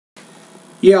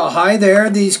Yeah, hi there.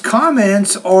 These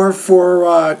comments are for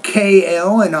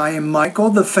KL, and I am Michael,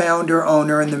 the founder,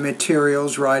 owner, and the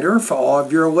materials writer for all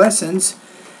of your lessons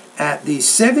at the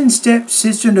 7-Step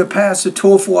System to Pass the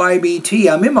TOEFL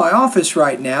IBT. I'm in my office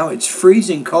right now. It's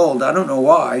freezing cold. I don't know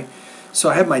why. So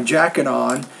I have my jacket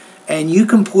on. And you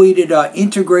completed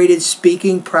Integrated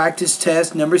Speaking Practice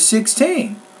Test number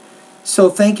 16.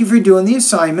 So thank you for doing the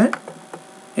assignment.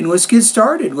 And let's get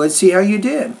started. Let's see how you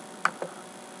did.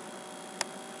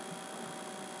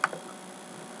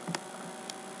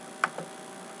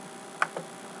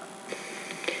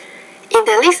 In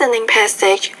the listening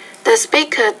passage, the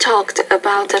speaker talked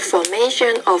about the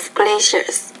formation of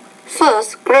glaciers.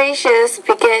 First, glaciers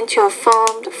began to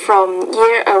form from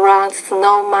year-round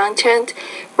snow mountains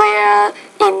where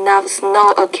enough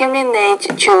snow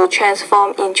accumulated to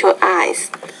transform into ice.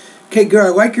 Okay, good. I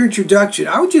like your introduction.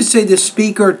 I would just say the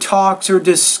speaker talks or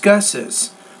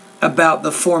discusses about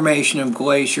the formation of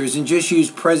glaciers and just use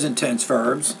present tense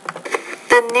verbs.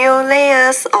 The new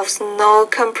layers of snow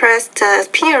compress the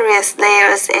previous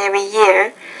layers every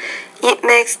year. It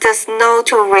makes the snow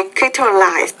to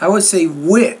recrystallize. I would say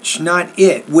which, not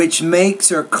it, which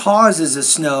makes or causes the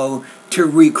snow to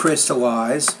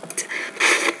recrystallize.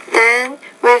 Then,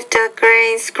 with the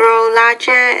grains grow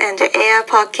larger and the air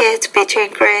pockets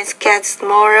between grains get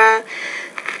smaller,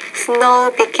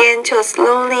 snow begins to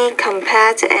slowly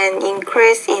compact and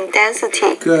increase in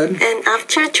density. Good. And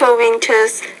after 2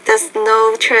 winters, the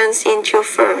snow turns into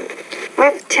firn.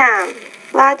 With time,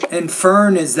 large and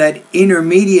firn is that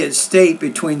intermediate state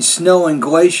between snow and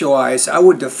glacial ice. I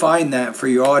would define that for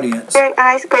your audience.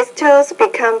 ice crystals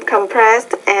become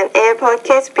compressed and air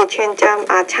pockets between them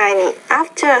are tiny.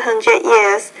 After 100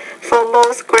 years, for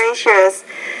most glaciers,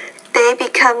 they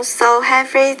become so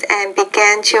heavy and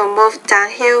began to move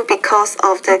downhill because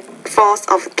of the force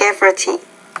of gravity.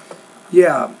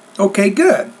 Yeah, okay,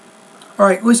 good. All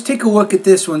right, let's take a look at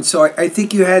this one. So I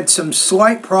think you had some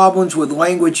slight problems with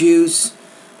language use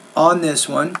on this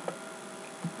one.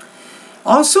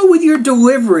 Also with your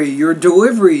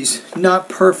delivery's not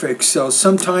perfect. So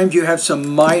sometimes you have some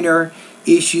minor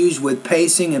issues with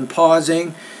pacing and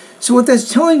pausing. So what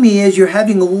that's telling me is you're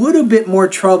having a little bit more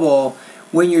trouble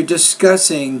when you're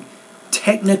discussing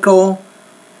technical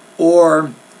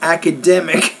or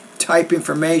academic type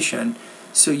information.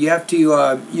 So you have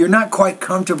to, you're not quite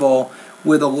comfortable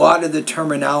with a lot of the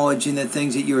terminology and the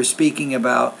things that you were speaking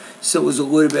about. So it was a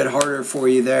little bit harder for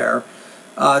you there.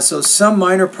 So some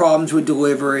minor problems with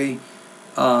delivery.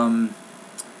 I'm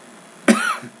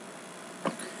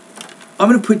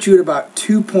going to put you at about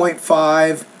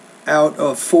 2.5 out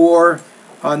of 4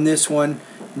 on this one.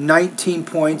 19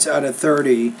 points out of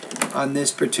 30 on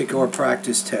this particular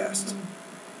practice test.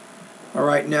 All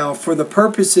right, now for the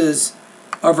purposes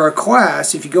of our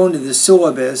class, if you go into the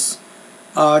syllabus,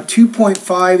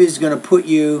 2.5 is going to put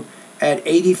you at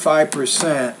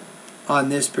 85% on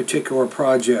this particular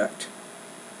project.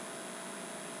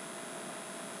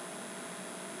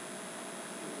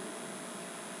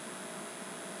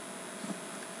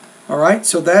 All right,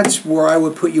 so that's where I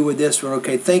would put you with this one.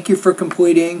 Okay, thank you for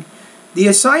completing the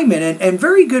assignment, and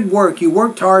very good work. You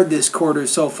worked hard this quarter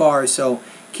so far, so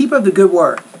keep up the good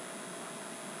work.